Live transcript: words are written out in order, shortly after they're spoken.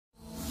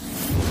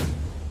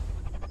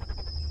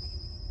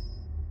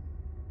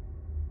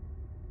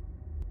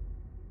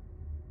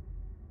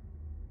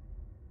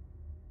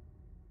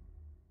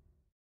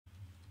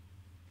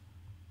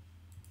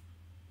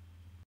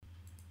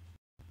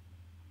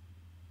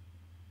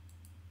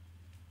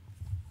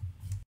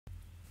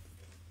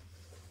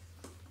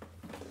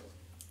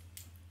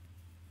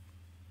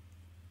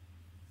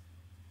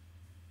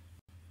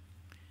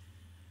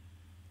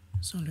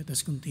So let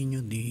us continue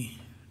the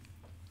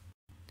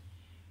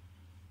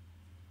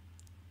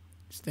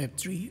step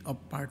 3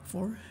 of part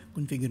 4,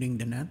 configuring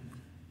the NAT.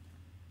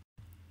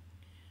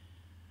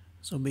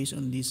 So based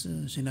on this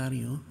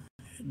scenario,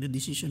 the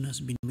decision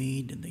has been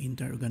made that the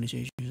entire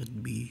organization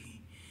should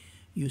be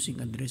using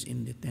address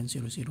in the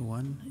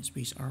 10001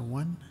 space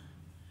R1.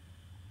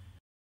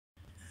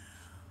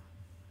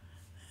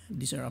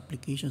 These are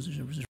applications of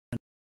service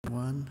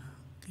R1,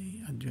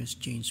 okay, address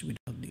change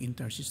without the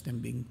entire system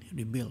being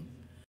rebuilt.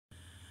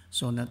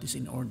 So that is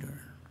in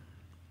order.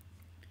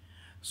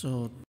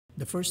 So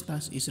the first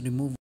task is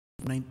remove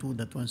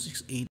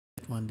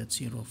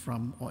 92.168.1.0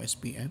 from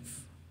OSPF.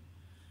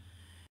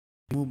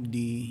 Remove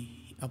the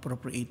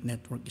appropriate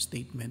network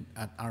statement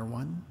at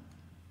R1.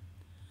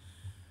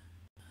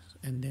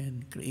 And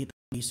then create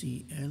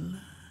ACL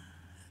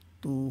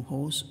to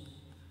host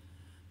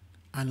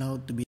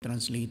allowed to be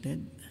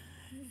translated.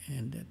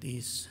 And that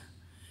is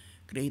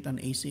create an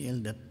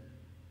ACL that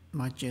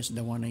matches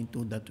the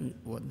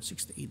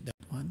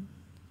 192.168.1.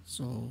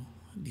 So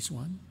this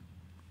one.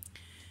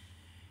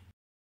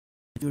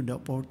 Configure the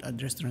port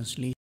address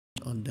translation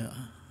on the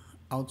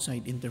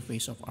outside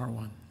interface of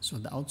R1. So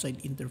the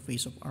outside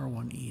interface of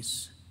R1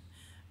 is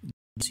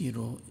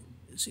 0/0.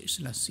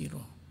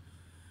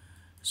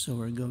 So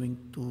we're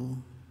going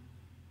to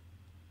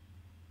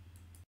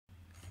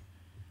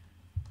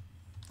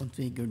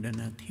configure the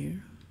NAT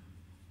here.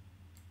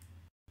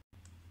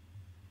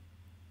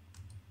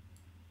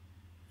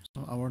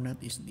 So our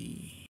NAT is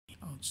the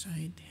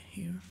outside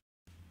here.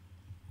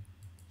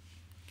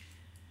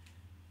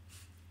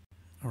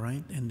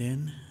 Alright, and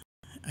then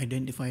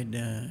identify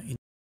the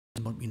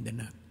involved in the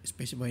NAT.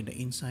 Specify the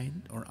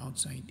inside or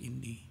outside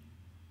in the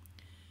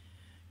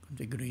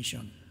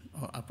configuration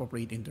or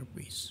appropriate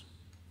interface.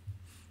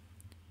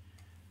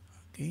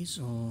 Okay,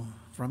 so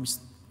from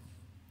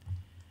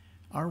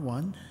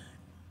R1,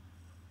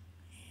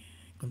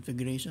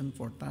 configuration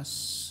for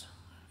tasks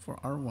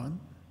for R1.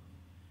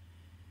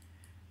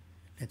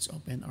 Let's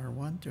open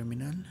R1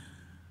 terminal.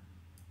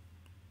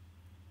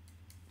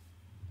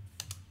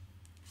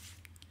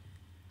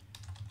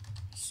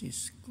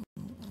 Cisco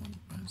on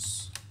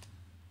pass.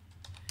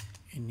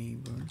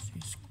 Enable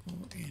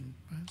Cisco and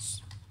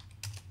pass.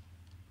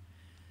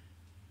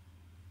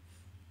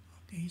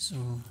 Okay,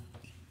 so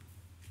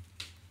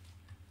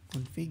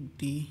config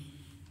T.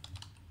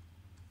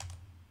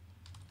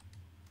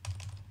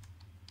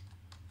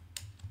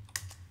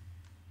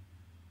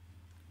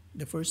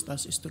 The first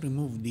task is to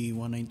remove the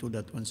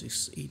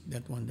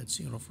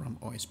 192.168.1.0 from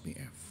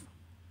OSPF.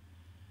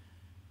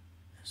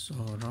 So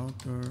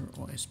router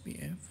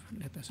OSPF,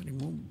 let us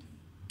remove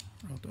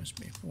router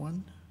OSPF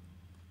 1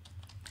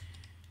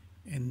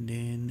 and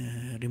then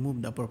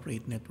remove the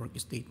appropriate network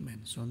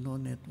statement. So no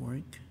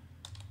network.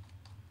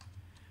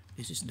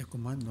 This is the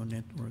command, no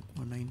network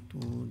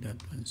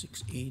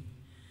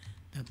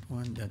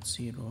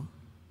 192.168.1.0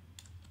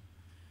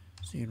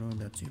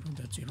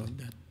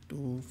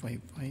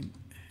 0.0.0.255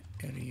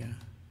 area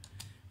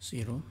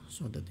 0.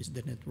 So that is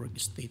the network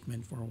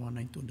statement for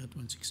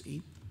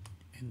 192.168.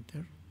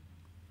 Enter.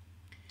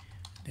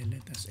 Then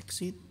let us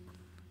exit.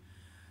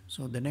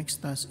 So the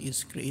next task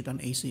is create an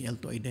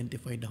ACL to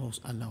identify the host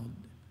allowed.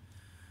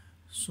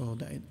 So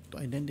to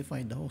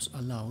identify the host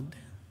allowed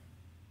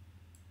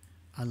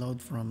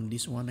from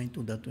this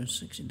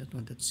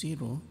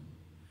 192.168.1.0,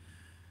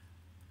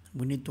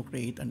 we need to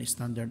create a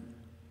standard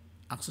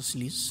access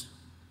list.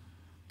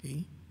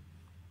 Okay,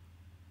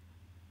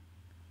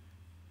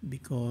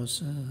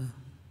 because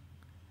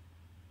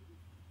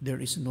there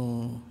is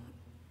no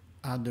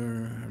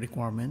other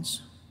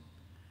requirements,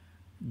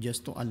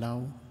 just to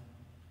allow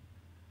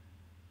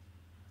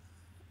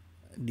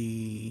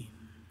the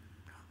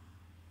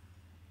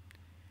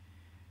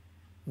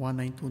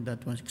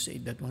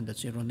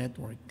 192.168.1.0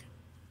 network.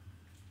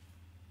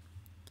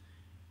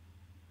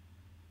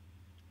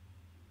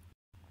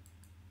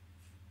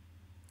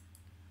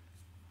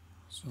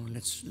 So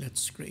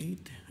let's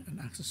create an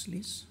access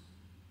list.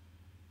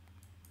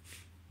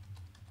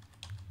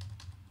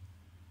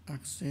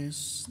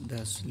 Access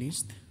dash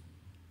list.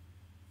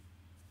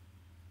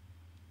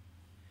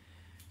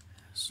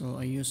 So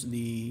I use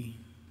the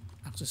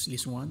access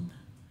list 1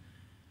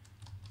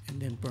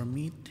 and then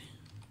permit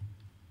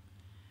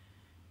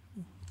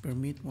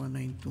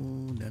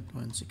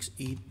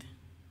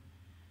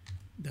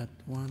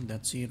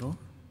 192.168.1.0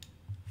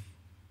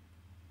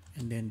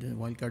 and then the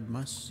wildcard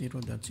mask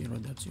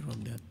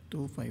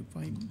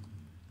 0.0.0.255.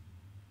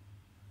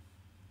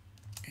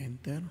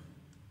 Enter.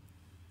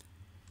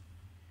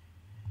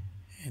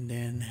 And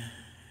then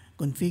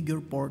configure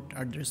port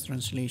address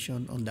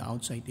translation on the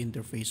outside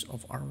interface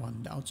of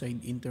R1. The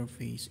outside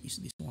interface is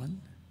this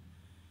one,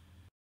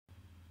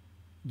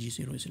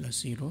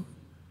 G0/0.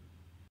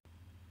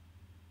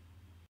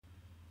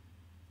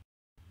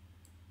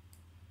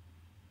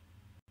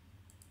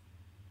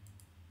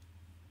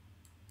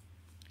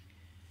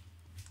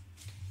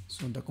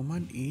 So the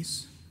command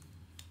is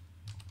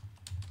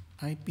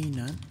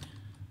ipnat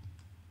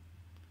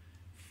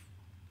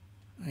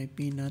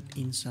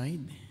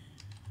inside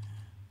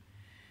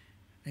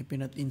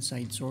IPNAT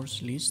inside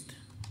source list.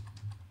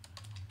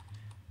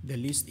 The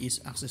list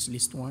is access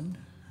list 1,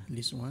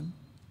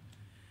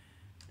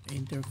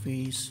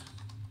 interface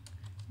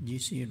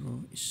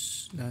G0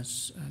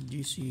 slash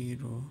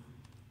G0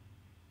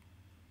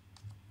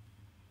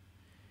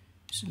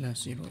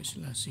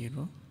 slash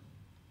 0.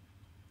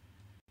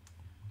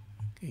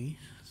 Okay,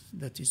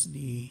 that is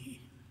the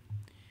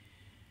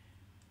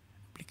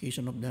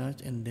application of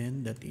that, and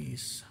then that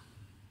is,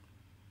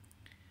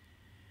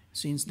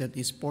 since that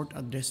is port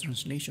address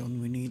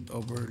translation, we need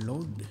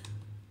overload.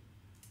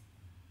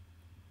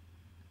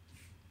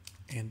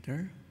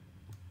 Enter.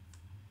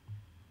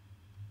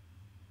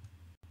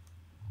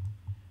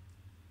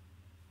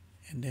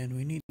 And then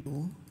we need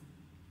to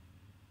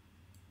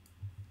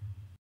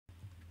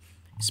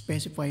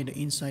specify the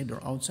inside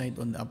or outside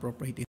on the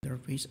appropriate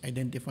interface,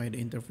 identify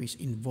the interface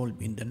involved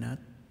in the NAT.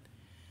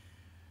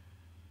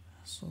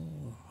 So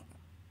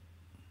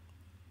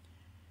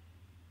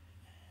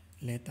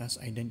let us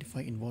identify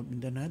involved in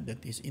the NAT,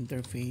 that is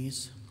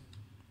interface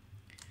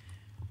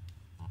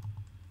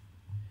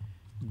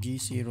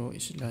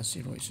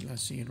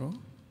G0/0/0,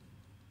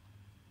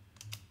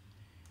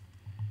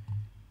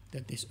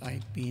 that is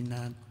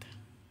IPNAT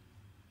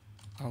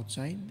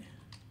outside,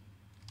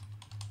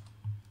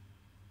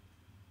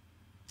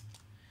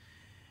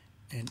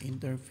 and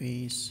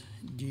interface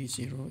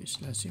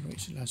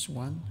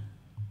G0/0/1,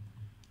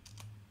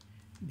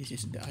 this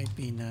is the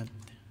IPNAT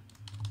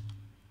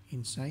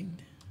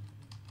inside.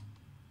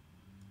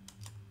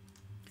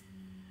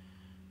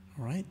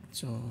 All right,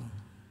 so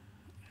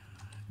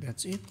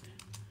that's it.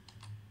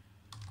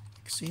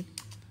 Exit.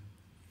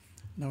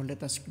 Now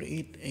let us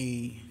create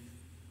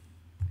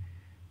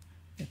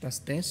let us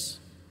test.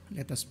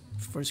 Let us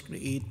first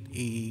create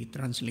a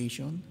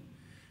translation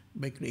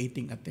by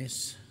creating a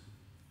test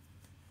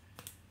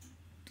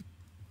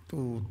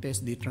to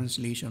test the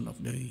translation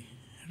of the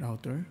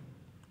router.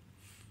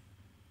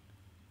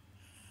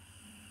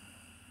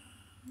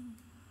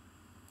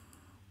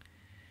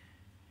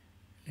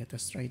 Let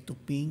us try to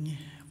ping.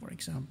 For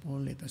example,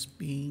 let us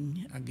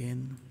ping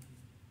again.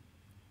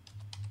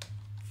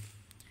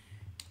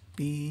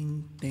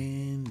 Ping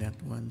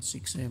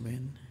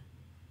 10.167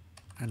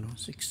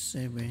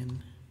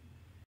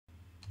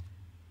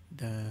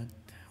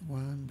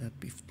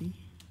 67.1.50.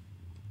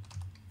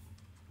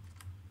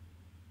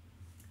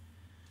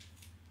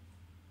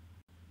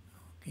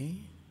 Okay.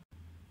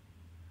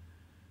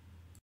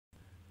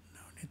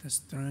 Now let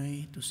us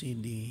try to see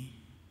the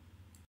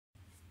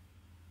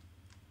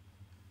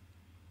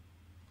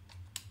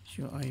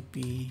show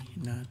IP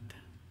NAT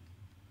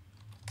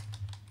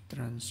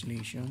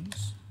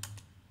translations.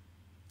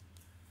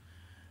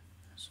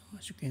 So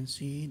as you can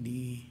see,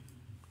 the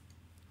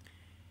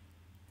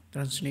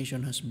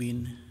translation has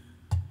been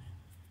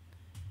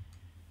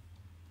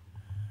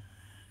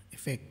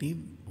effective,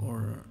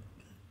 or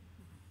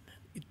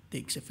it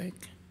takes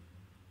effect.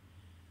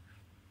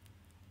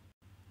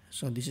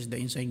 So this is the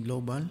inside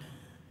global,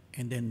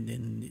 and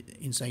then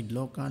inside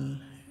local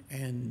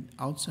and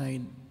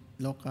outside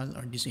local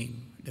are the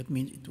same. That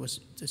means it was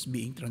just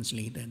being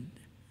translated.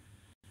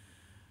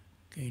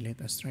 Okay,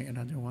 let us try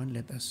another one.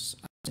 Let us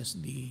access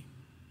the,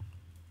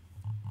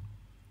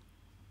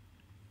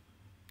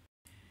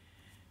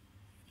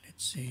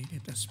 let's say,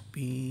 let us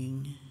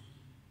ping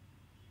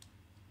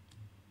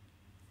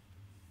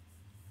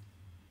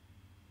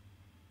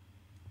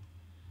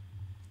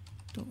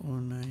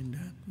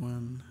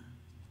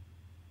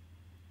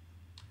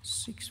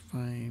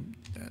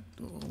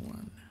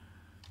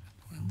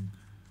 209.165.201.1.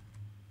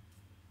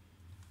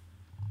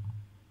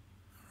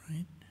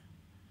 Alright,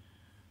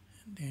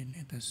 and then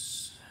let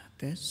us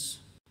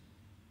test.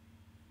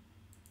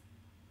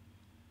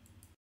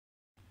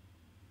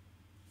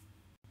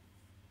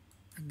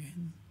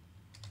 Again,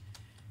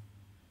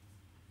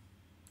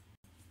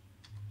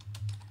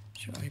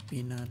 show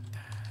IP NAT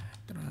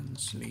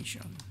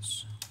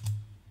translations.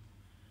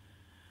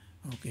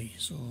 Okay,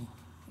 so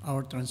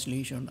our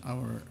translation,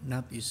 our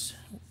NAT is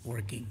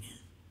working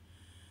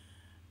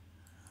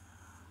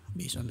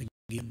based on the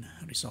given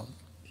result.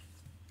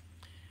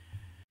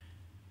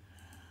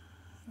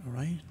 All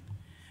right.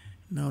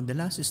 Now the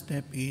last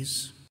step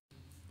is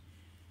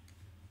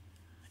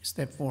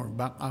step 4,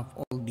 back up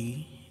all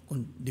the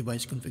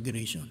device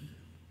configuration.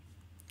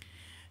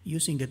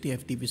 Using the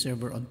TFTP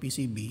server on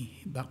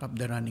PCB, back up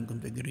the running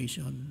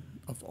configuration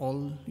of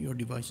all your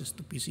devices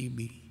to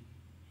PCB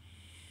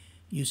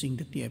using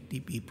the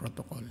TFTP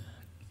protocol.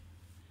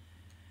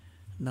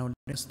 Now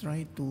let's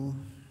try to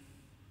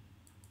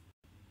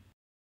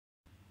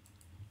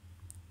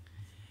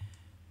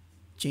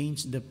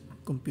change the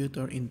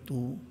computer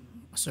into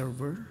a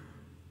server.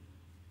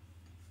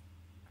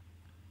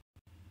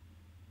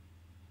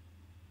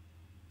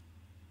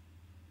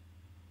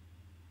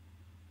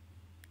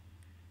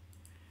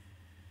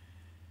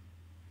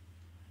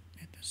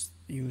 Let us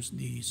use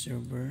the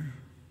server.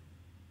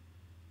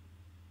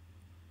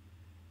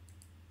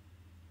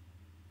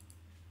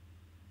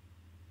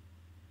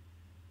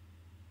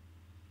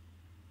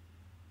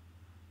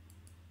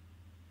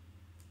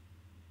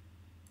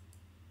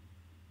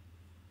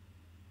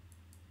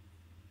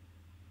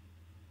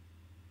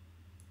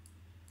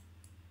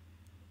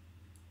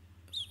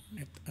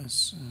 let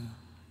us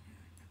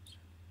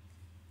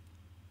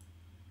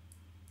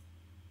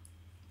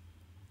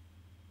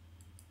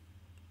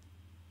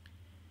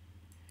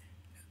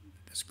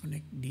let's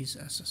connect this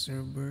as a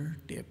server,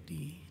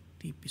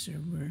 TFTP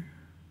server.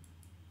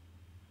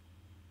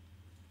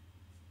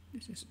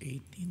 This is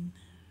 18.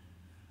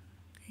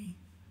 Okay,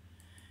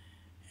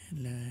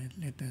 and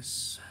let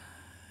us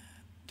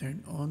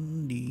turn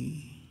on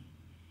the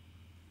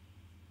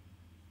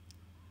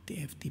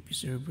TFTP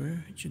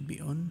server. It should be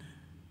on.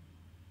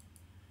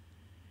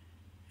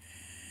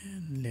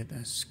 And let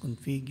us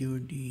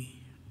configure the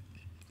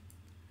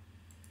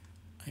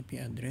IP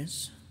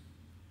address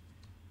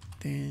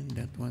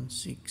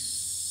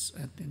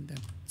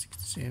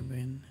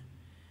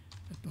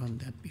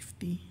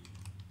 10.168.10.67.1.50.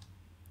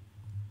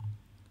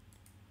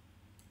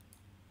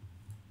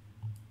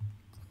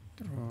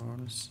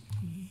 Control C,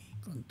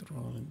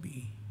 Control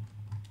B.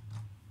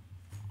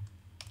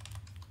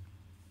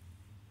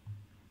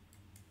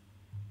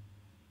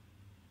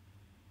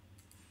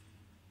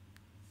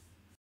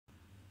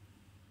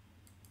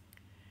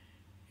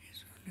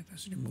 Let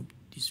us remove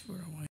this for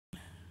a while.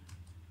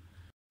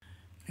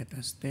 Let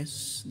us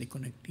test the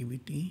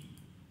connectivity.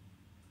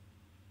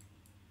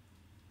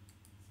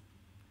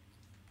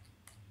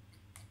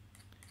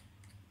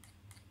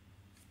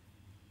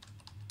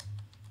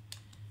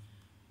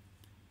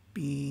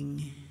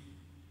 Ping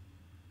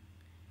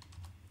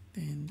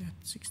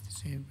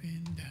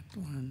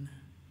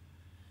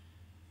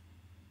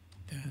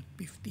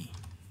 10.67.1.50.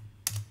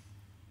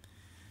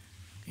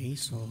 Okay,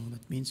 so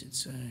that means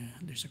it's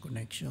there's a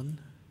connection.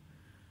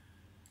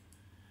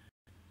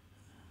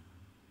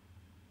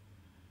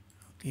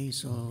 Okay,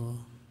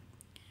 so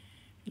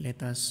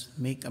let us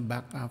make a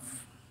backup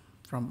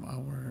from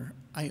our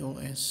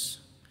iOS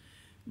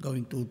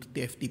going to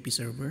the TFTP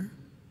server.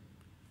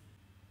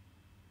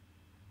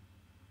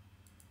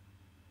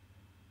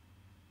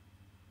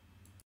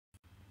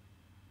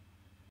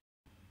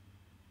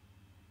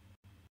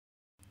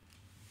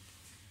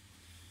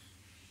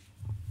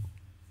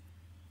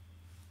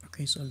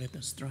 Okay, so let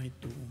us try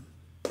to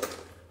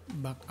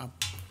back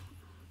up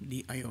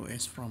the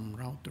iOS from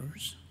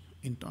routers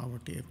into our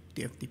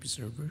TFTP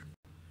server.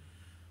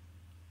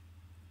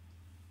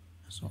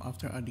 So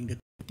after adding the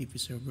TFTP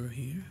server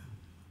here,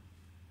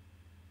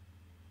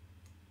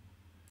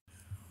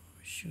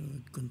 we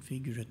should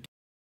configure it.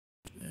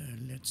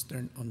 Let's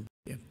turn on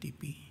the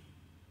TFTP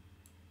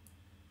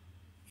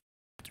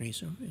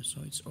tracer,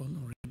 so it's on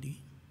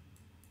already.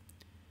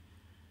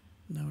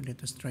 Now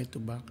let us try to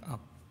back up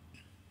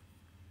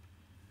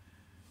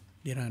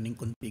the running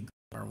config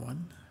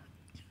R1.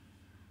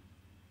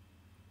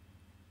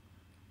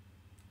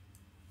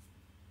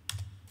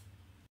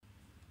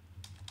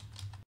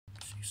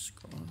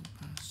 Cisco on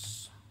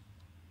pass.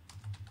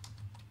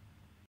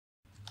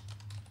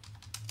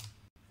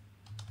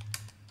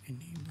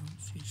 Enable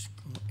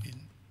Cisco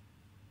and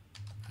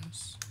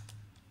pass.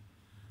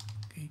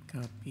 Okay,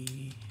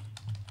 copy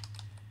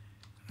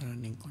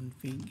running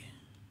config.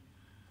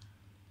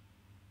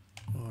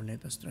 Or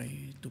let us try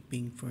to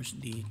ping first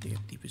the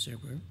TFTP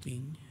server.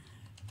 Ping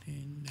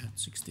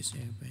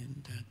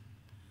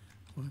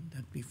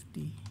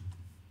 10.67.1.50.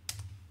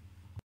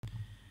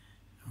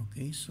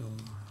 Okay, so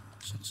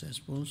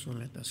successful. So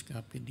let us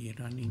copy the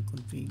running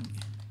config.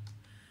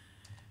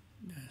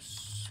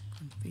 That's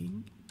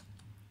config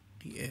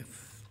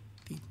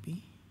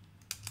TFTP.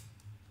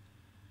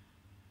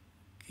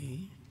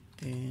 Okay,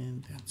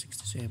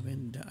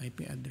 10.67, the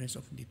IP address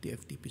of the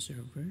TFTP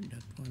server,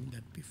 that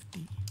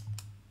 1.50.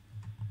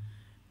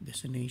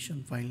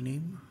 Destination file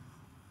name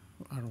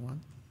R1.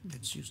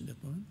 Let's use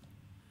that one.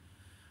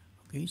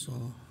 Okay,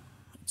 so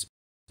it's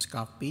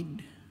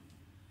copied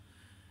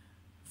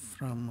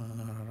from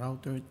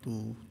router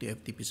to the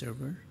TFTP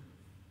server.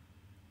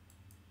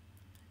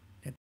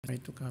 Let's try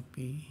to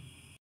copy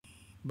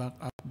back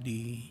up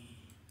the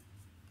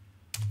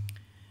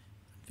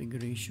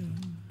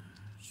configuration.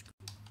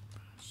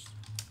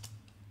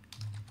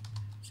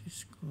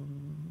 Cisco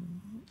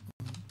on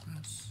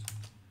pass.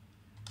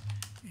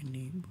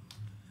 Enable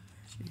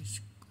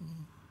Cisco and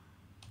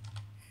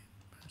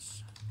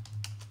pass.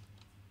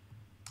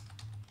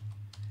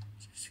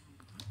 Cisco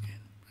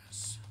and pass.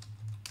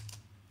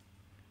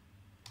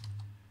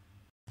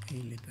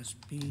 Okay, let us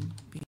ping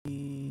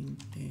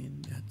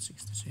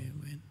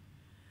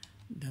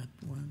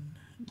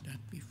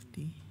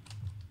 10.67.1.50.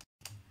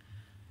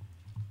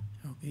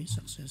 Okay,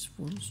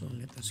 successful. So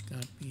let us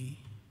copy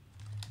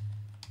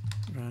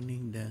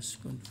running dash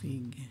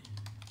config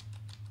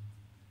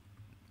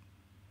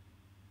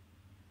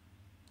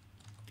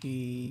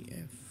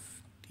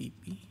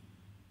TFTP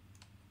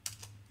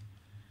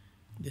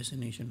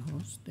destination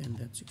host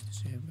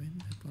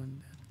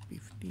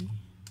 10.67.1.50.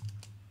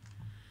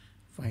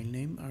 File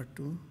name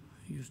R2,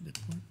 use that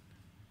one.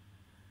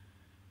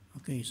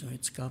 Okay, so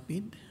it's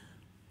copied.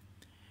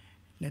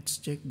 Let's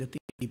check the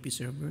TFTP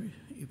server.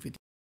 If it's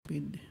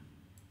copied,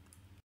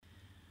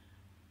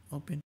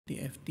 open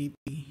TFTP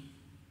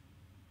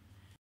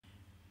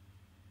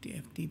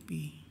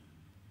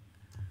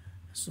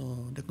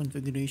So the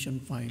configuration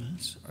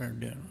files are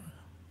there.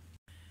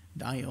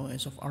 The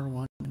iOS of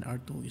R1 and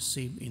R2 is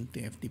saved in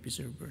TFTP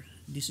server.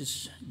 This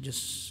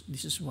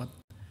is what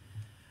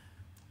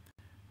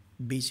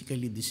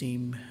basically the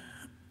same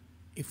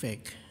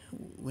effect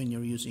when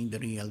you're using the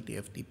real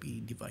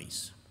TFTP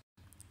device.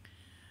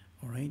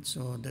 Alright,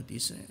 so that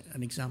is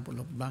an example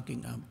of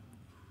backing up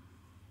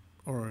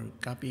or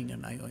copying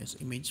an iOS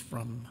image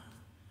from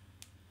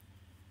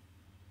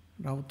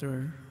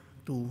router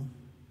to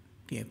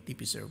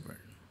TFTP server.